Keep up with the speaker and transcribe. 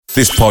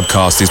This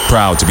podcast is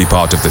proud to be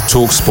part of the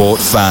TalkSport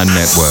Fan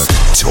Network.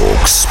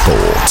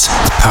 TalkSport.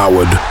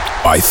 Powered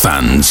by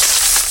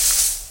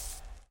fans.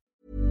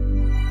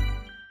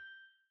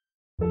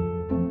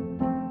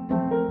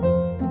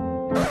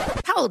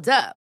 Hold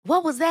up.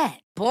 What was that?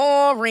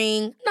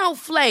 Boring. No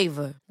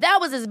flavor. That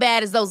was as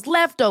bad as those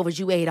leftovers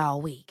you ate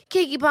all week.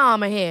 Keke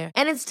Palmer here.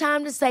 And it's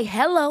time to say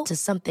hello to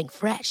something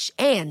fresh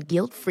and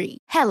guilt-free.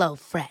 Hello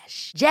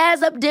Fresh.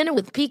 Jazz up dinner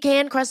with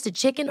pecan-crusted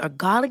chicken or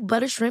garlic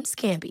butter shrimp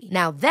scampi.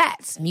 Now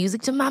that's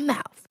music to my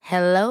mouth.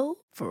 Hello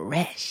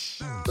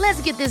Fresh.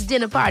 Let's get this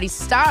dinner party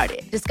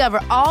started.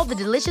 Discover all the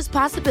delicious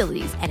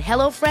possibilities at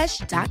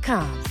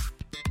hellofresh.com.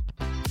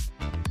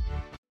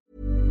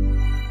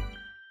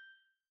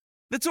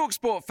 The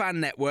TalkSport Fan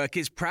Network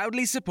is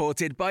proudly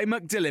supported by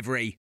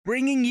McDelivery,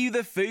 bringing you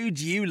the food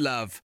you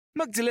love.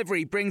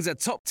 McDelivery brings a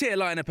top-tier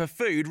lineup of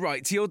food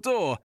right to your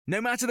door. No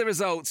matter the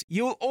result,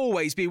 you'll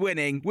always be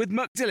winning with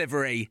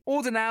McDelivery.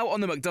 Order now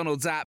on the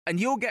McDonald's app and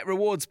you'll get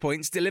rewards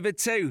points delivered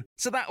too.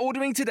 So that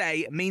ordering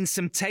today means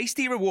some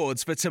tasty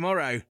rewards for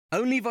tomorrow.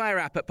 Only via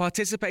app at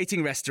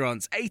participating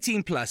restaurants.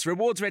 18 plus.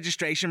 Rewards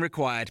registration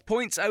required.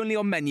 Points only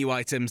on menu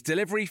items.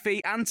 Delivery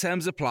fee and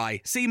terms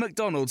apply. See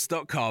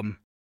mcdonalds.com.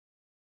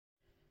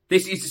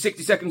 This is the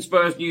 60-second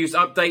Spurs news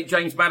update.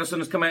 James Maddison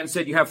has come out and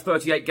said you have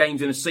 38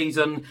 games in a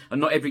season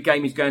and not every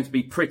game is going to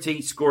be pretty,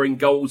 scoring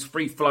goals,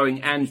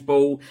 free-flowing Ange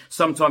ball.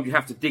 Sometimes you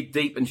have to dig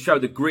deep and show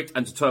the grit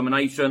and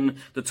determination.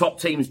 The top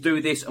teams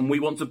do this and we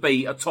want to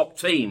be a top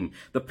team.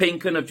 The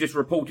Pink 'Un have just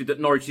reported that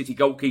Norwich City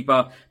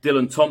goalkeeper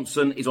Dylan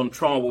Thompson is on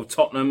trial with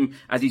Tottenham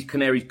as his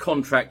Canaries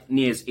contract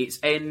nears its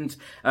end.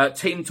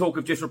 Team Talk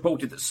have just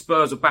reported that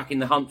Spurs are back in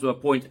the hunt to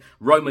appoint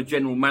Roma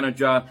general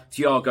manager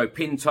Thiago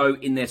Pinto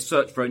in their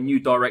search for a new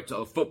director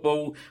of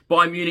football.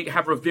 Bayern Munich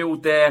have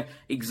revealed their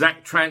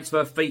exact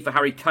transfer fee for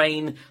Harry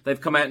Kane.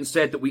 They've come out and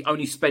said that we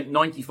only spent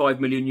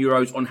 95 million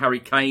euros on Harry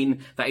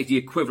Kane. That is the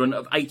equivalent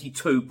of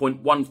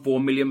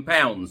 £82.14 million.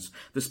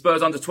 The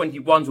Spurs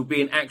under-21s will be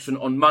in action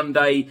on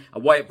Monday,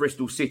 away at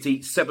Bristol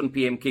City, 7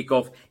 p.m.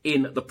 kickoff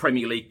in the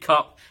Premier League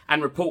Cup.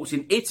 And reports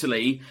in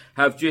Italy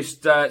have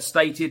just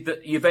stated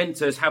that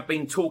Juventus have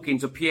been talking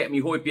to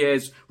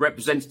Højbjerg's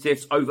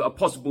representatives over a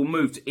possible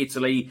move to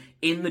Italy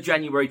in the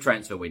January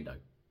transfer window.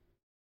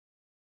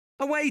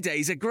 Away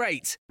days are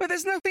great, but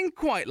there's nothing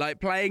quite like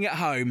playing at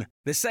home.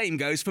 The same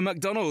goes for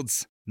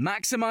McDonald's.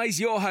 Maximise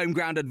your home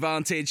ground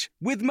advantage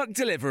with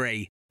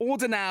McDelivery.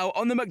 Order now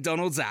on the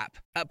McDonald's app.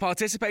 At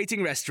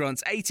participating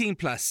restaurants, 18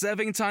 plus,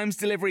 serving times,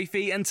 delivery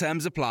fee and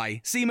terms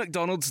apply. See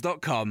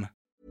mcdonalds.com.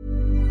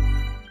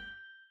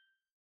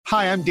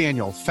 Hi, I'm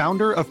Daniel,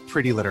 founder of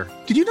Pretty Litter.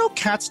 Did you know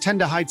cats tend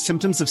to hide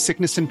symptoms of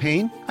sickness and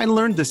pain? I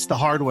learned this the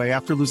hard way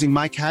after losing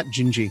my cat,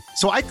 Gingy.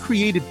 So I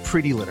created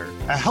Pretty Litter,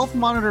 a health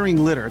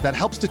monitoring litter that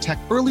helps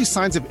detect early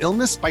signs of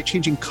illness by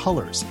changing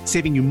colors,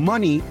 saving you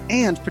money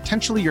and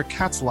potentially your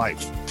cat's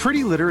life.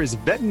 Pretty Litter is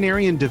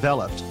veterinarian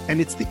developed,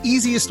 and it's the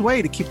easiest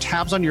way to keep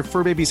tabs on your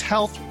fur baby's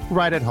health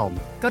right at home.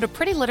 Go to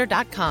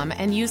prettylitter.com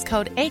and use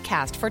code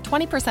ACAST for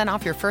 20%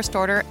 off your first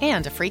order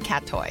and a free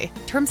cat toy.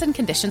 Terms and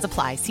conditions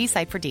apply. See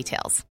site for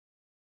details.